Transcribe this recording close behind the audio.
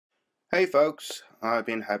Hey folks, I've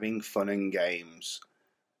been having fun and games.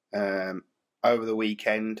 Over the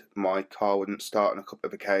weekend, my car wouldn't start on a couple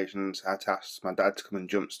of occasions. I had to ask my dad to come and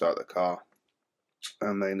jump start the car,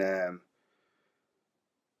 and then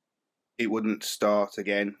it wouldn't start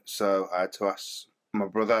again. So I had to ask my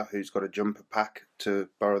brother, who's got a jumper pack, to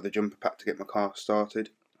borrow the jumper pack to get my car started.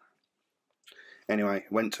 Anyway,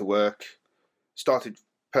 went to work, started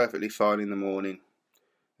perfectly fine in the morning,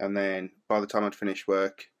 and then by the time I'd finished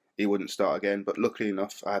work, it wouldn't start again. But luckily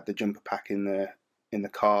enough, I had the jumper pack in the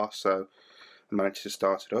car, so I managed to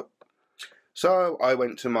start it up. So I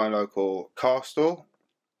went to my local car store,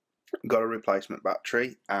 got a replacement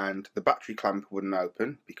battery, and the battery clamp wouldn't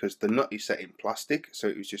open because the nut is set in plastic, so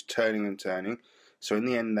it was just turning and turning. So in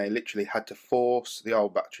the end, they literally had to force the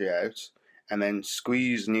old battery out and then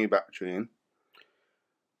squeeze the new battery in.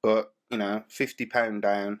 But you know, £50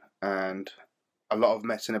 down and a lot of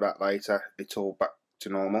messing about later, it's all back to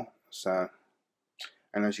normal. So,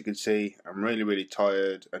 and as you can see, I'm really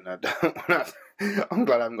tired, and I don't want to. I'm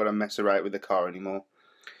glad I haven't got to mess around with the car anymore.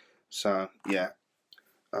 So yeah,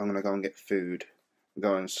 I'm gonna go and get food,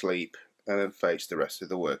 go and sleep, and then face the rest of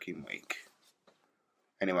the working week.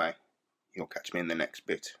 Anyway, you'll catch me in the next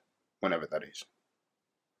bit, whenever that is.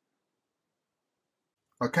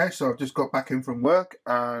 Okay, so I've just got back in from work,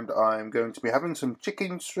 and I'm going to be having some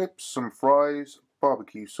chicken strips, some fries,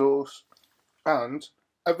 barbecue sauce, and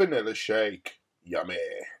a vanilla shake. Yummy.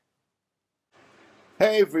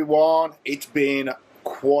 Hey everyone, it's been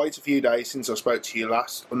quite a few days since I spoke to you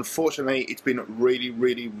last. Unfortunately, it's been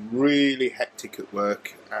really hectic at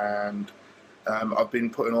work, and I've been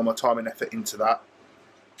putting all my time and effort into that.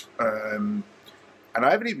 And I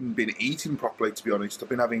haven't even been eating properly, to be honest. I've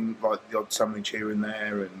been having like the odd sandwich here and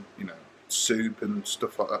there, and you know, soup and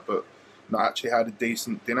stuff like that, but not actually had a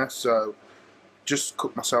decent dinner. So just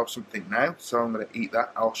cooked myself something now, so I'm going to eat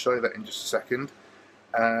that. I'll show you that in just a second.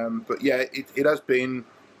 But yeah, it has been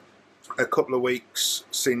a couple of weeks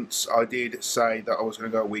since I did say that I was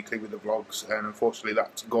going to go weekly with the vlogs, and unfortunately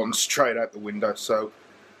that's gone straight out the window. So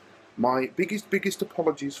my biggest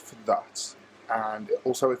apologies for that. And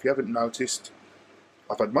also, if you haven't noticed,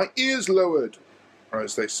 I've had my ears lowered, or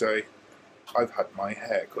as they say, I've had my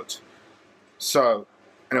hair cut. So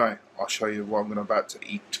anyway, I'll show you what I'm about to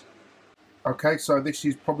eat. Okay, so this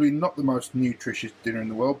is probably not the most nutritious dinner in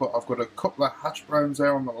the world, but I've got a couple of hash browns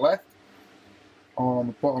there on the left. On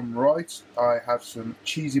the bottom right, I have some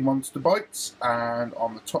cheesy monster bites, and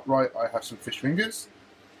on the top right, I have some fish fingers.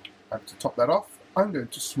 And to top that off, I'm going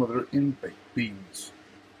to smother it in baked beans.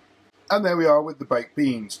 And there we are with the baked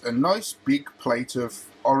beans. A nice big plate of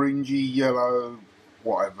orangey, yellow,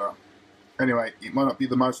 whatever. Anyway, it might not be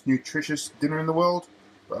the most nutritious dinner in the world,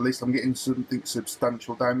 but at least I'm getting something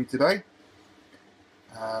substantial down me today.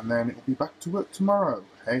 And then it'll be back to work tomorrow.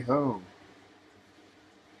 Hey ho.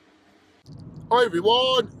 Hi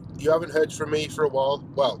everyone! You haven't heard from me for a while.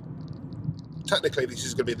 Well, technically this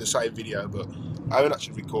is going to be the same video, but I haven't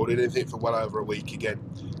actually recorded anything for well over a week again.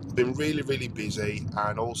 I've been really busy,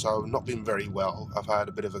 and also not been very well. I've had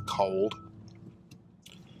a bit of a cold,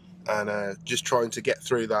 and just trying to get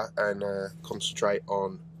through that and concentrate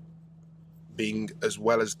on being as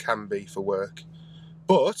well as can be for work.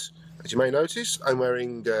 But as you may notice, I'm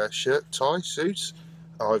wearing a shirt, tie, suit.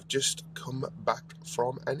 I've just come back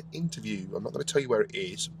from an interview. I'm not going to tell you where it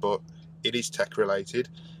is, but it is tech related,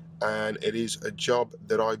 and it is a job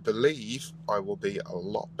that I believe I will be a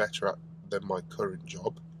lot better at than my current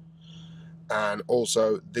job. And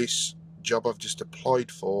also, this job I've just applied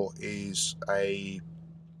for is a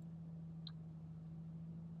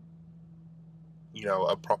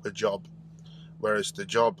proper job, whereas the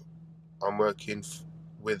job I'm working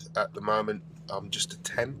with at the moment, I'm just a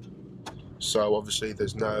temp, so obviously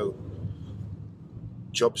there's no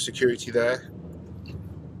job security there.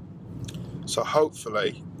 So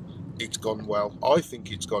hopefully it's gone well. I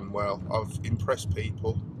think it's gone well. I've impressed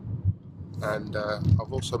people, and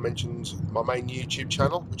I've also mentioned my main YouTube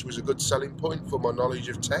channel, which was a good selling point for my knowledge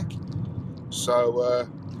of tech. So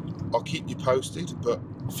I'll keep you posted, but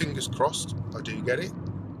fingers crossed I do get it.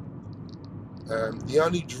 The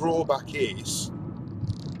only drawback is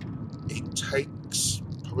it takes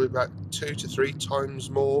probably about 2 to 3 times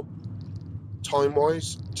more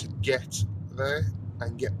time-wise to get there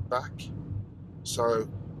and get back. So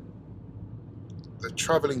the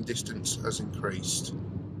travelling distance has increased,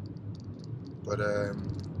 but I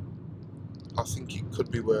think it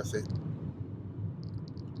could be worth it.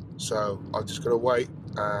 So I've just got to wait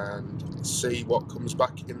and see what comes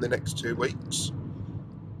back in the next 2 weeks,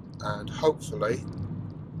 and hopefully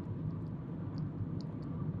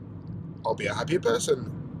I'll be a happier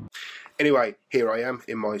person. Anyway, here I am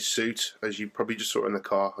in my suit, as you probably just saw in the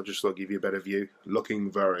car. I'll just give you a better view.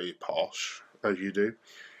 Looking very posh, as you do.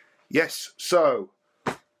 Yes, so,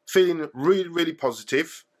 feeling really, really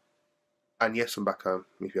positive. And yes, I'm back home,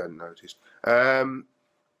 if you hadn't noticed.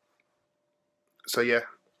 So yeah,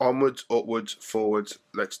 onwards, upwards, forwards,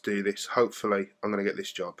 let's do this. Hopefully, I'm going to get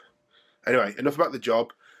this job. Anyway, enough about the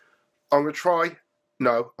job. I'm going to try.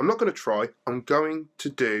 No, I'm not going to try. I'm going to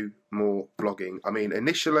do more vlogging. I mean,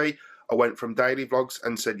 initially, I went from daily vlogs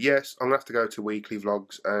and said, yes, I'm going to have to go to weekly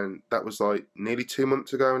vlogs. And that was like nearly 2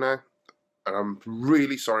 months ago now. And I'm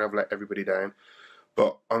really sorry I've let everybody down.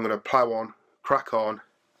 But I'm going to plow on, crack on,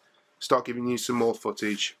 start giving you some more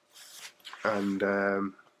footage. And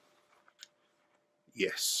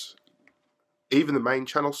yes, even the main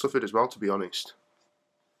channel suffered as well, to be honest.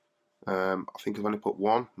 I think I've only put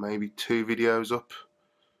 1, maybe 2 videos up.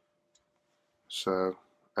 So,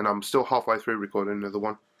 and I'm still halfway through recording another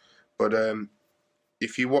one. But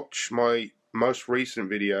if you watch my most recent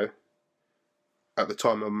video at the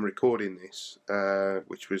time I'm recording this,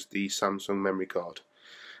 which was the Samsung memory card,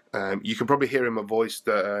 you can probably hear in my voice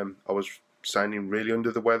that I was sounding really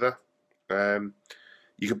under the weather.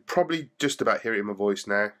 You could probably just about hear it in my voice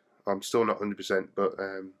now. I'm still not 100%, but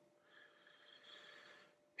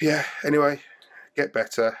yeah, anyway, get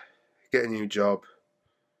better, get a new job,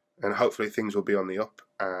 and hopefully things will be on the up.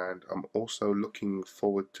 And I'm also looking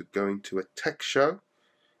forward to going to a tech show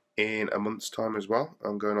in a month's time as well.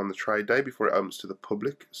 I'm going on the trade day before it opens to the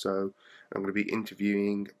public, so I'm going to be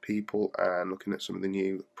interviewing people and looking at some of the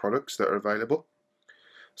new products that are available.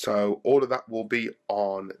 So all of that will be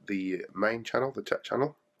on the main channel, the tech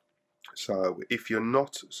channel. So if you're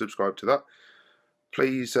not subscribed to that,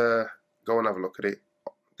 please go and have a look at it.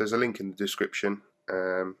 There's a link in the description,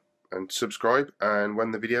 and subscribe, and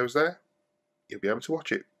when the video's there, you'll be able to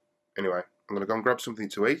watch it. Anyway, I'm going to go and grab something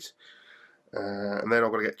to eat, and then I'm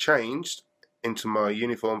going to get changed into my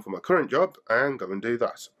uniform for my current job and go and do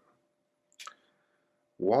that.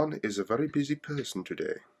 One is a very busy person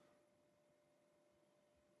today.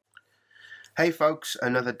 Hey folks,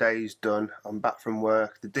 another day's done. I'm back from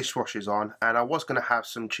work, the dishwasher's on, and I was going to have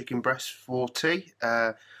some chicken breasts for tea.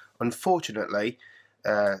 Unfortunately,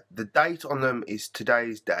 the date on them is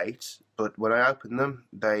today's date, but when I opened them,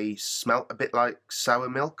 they smelt a bit like sour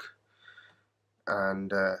milk,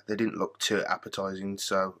 and they didn't look too appetizing,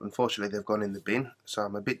 so unfortunately they've gone in the bin, so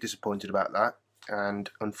I'm a bit disappointed about that. And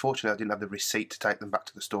unfortunately I didn't have the receipt to take them back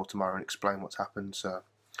to the store tomorrow and explain what's happened, so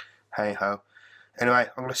hey ho. Anyway,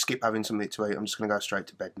 I'm going to skip having something to eat. I'm just going to go straight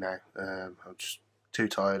to bed now. I'm just too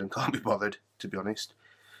tired and can't be bothered, to be honest.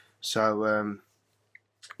 So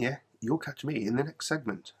yeah, you'll catch me in the next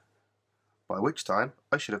segment, by which time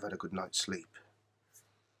I should have had a good night's sleep.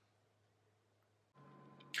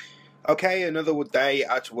 Okay, another day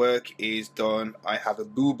at work is done. I have a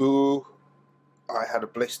boo-boo. I had a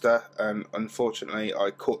blister, and unfortunately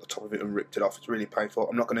I caught the top of it and ripped it off. It's really painful.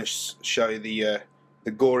 I'm not going to show you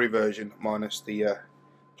the gory version minus the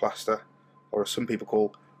plaster, or as some people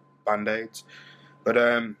call band-aids. But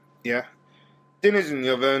yeah, dinner's in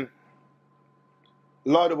the oven.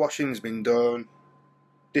 Load of washing's been done.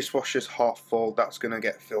 Dishwasher's half full. That's going to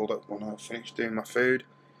get filled up when I finish doing my food.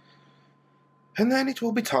 And then it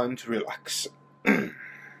will be time to relax.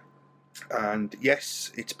 And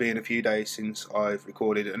yes, it's been a few days since I've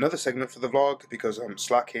recorded another segment for the vlog because I'm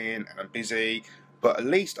slacking and I'm busy. But at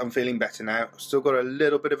least I'm feeling better now. I've still got a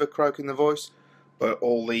little bit of a croak in the voice, but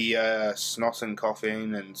all the snot and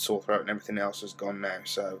coughing and sore throat and everything else has gone now.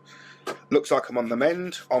 So looks like I'm on the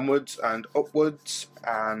mend, onwards and upwards,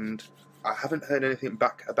 and I haven't heard anything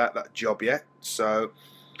back about that job yet. So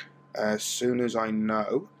as soon as I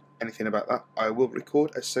know anything about that, I will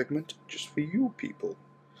record a segment just for you people.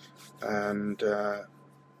 And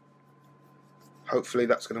hopefully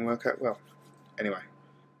that's going to work out well. Anyway,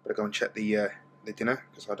 better go and check the dinner,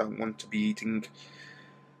 because I don't want to be eating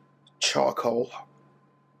charcoal.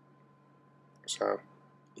 So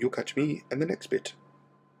you'll catch me in the next bit.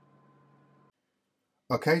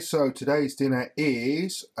 Okay, so today's dinner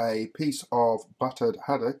is a piece of battered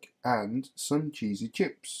haddock and some cheesy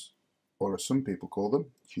chips, or as some people call them,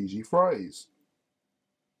 cheesy fries.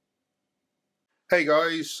 Hey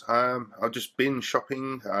guys, I've just been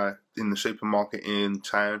shopping in the supermarket in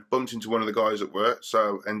town, bumped into one of the guys at work,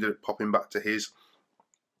 so ended up popping back to his,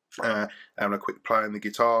 having a quick play on the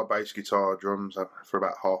guitar, bass guitar, drums for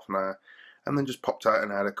about half an hour, and then just popped out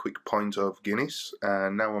and had a quick pint of Guinness,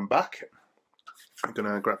 and now I'm back. I'm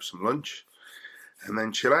going to grab some lunch and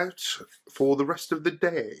then chill out for the rest of the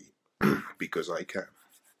day, because I can.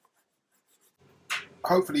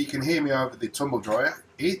 Hopefully you can hear me over the tumble dryer.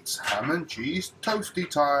 it's ham and cheese toasty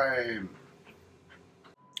time.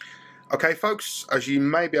 Okay folks, as you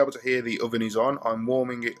may be able to hear, the oven is on. I'm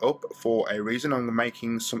warming it up for a reason. I'm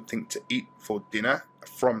making something to eat for dinner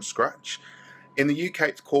from scratch. In the UK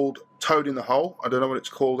it's called toad in the hole. I don't know what it's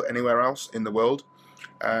called anywhere else in the world.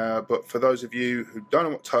 But for those of you who don't know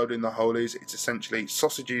what toad in the hole is, it's essentially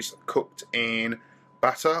sausages cooked in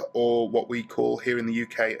batter, or what we call here in the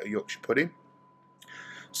UK a Yorkshire pudding.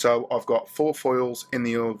 So I've got 4 foils in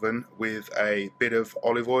the oven with a bit of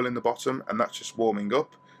olive oil in the bottom, and that's just warming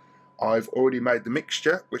up. I've already made the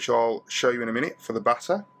mixture, which I'll show you in a minute, for the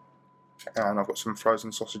batter, and I've got some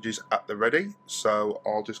frozen sausages at the ready, so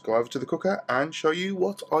I'll just go over to the cooker and show you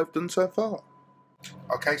what I've done so far.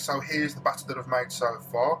 Okay, so here's the batter that I've made so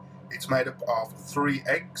far. It's made up of 3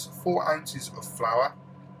 eggs, 4 ounces of flour,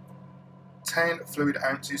 10 fluid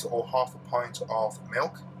ounces or half a pint of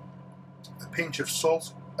milk, a pinch of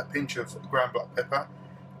salt, a pinch of ground black pepper,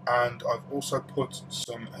 and I've also put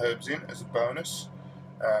some herbs in as a bonus.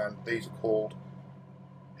 And these are called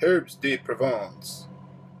herbes de Provence.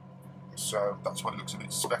 So that's why it looks a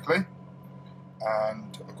bit speckly.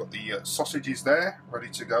 And I've got the sausages there ready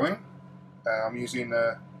to go in. I'm using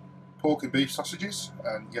pork and beef sausages,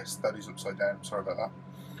 and yes, that is upside down, sorry about that.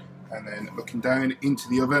 And then looking down into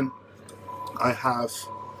the oven, I have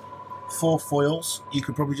 4 foils. You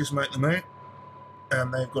could probably just make them out,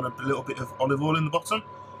 and they've got a little bit of olive oil in the bottom.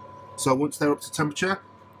 So once they're up to temperature,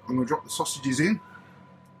 I'm going to drop the sausages in,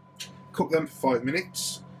 cook them for 5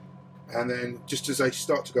 minutes, and then just as they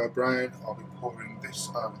start to go brown, I'll be pouring this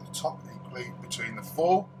over the top equally between the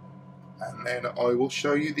 4, and then I will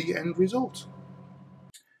show you the end result.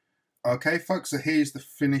 Okay folks, so here's the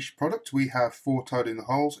finished product. We have 4 toad in the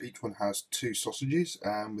holes. Each one has 2 sausages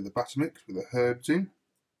with a batter mix with the herbs in.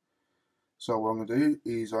 So what I'm going to do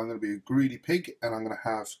is I'm going to be a greedy pig, and I'm going to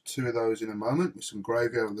have 2 of those in a moment with some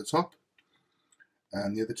gravy over the top,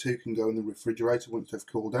 and the other 2 can go in the refrigerator once they've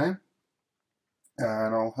cooled down,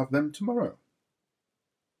 and I'll have them tomorrow.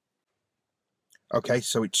 Okay,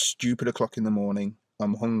 so it's stupid o'clock in the morning.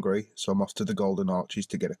 I'm hungry, so I'm off to the Golden Arches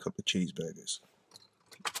to get a couple of cheeseburgers.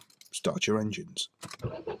 Start your engines.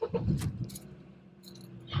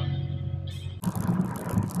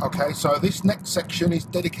 Okay, so this next section is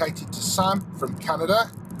dedicated to Sam from Canada.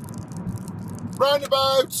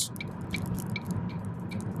 Roundabout!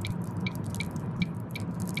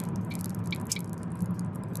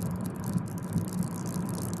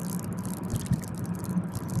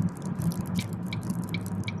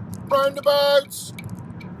 Roundabouts!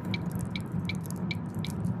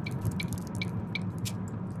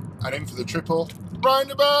 And in for the triple.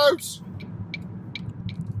 Roundabouts!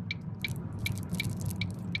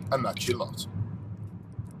 And that's your lot.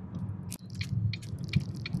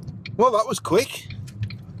 Well, that was quick.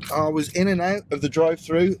 I was in and out of the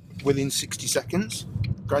drive-through within 60 seconds.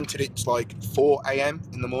 Granted, it's like 4 AM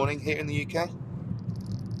in the morning here in the UK.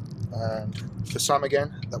 And for Sam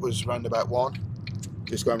again, that was round about 1.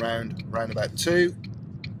 Just going round about 2.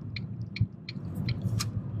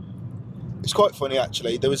 It's quite funny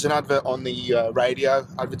actually. There was an advert on the radio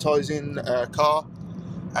advertising a car,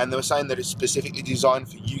 and they were saying that it's specifically designed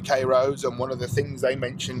for UK roads, and one of the things they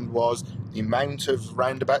mentioned was the amount of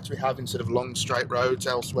roundabouts we have instead of long straight roads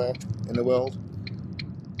elsewhere in the world.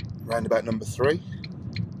 Roundabout number 3.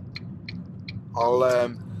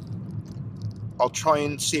 I'll try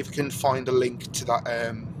and see if I can find a link to that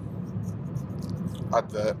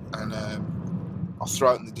advert, and I'll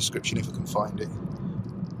throw it in the description if I can find it.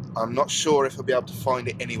 I'm not sure if I'll be able to find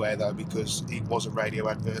it anywhere though, because it was a radio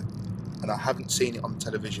advert and I haven't seen it on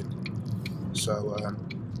television. So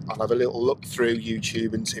I'll have a little look through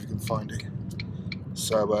YouTube and see if I can find it.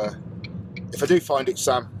 So if I do find it,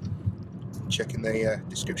 Sam, check in the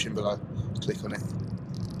description below. Click on it.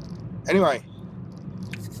 Anyway,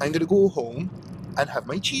 I'm gonna go home and have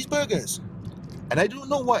my cheeseburgers. And I don't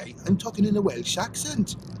know why I'm talking in a Welsh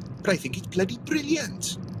accent, but I think it's bloody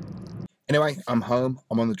brilliant. Anyway, I'm home,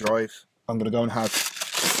 I'm on the drive. I'm going to go and have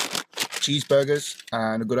cheeseburgers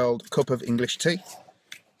and a good old cup of English tea.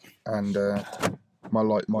 And my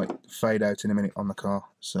light might fade out in a minute on the car,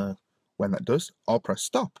 so when that does, I'll press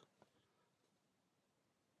stop.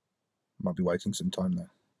 Might be waiting some time though.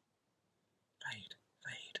 Fade,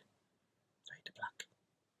 fade, fade to black.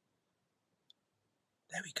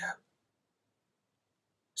 There we go.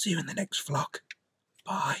 See you in the next vlog.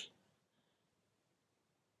 Bye.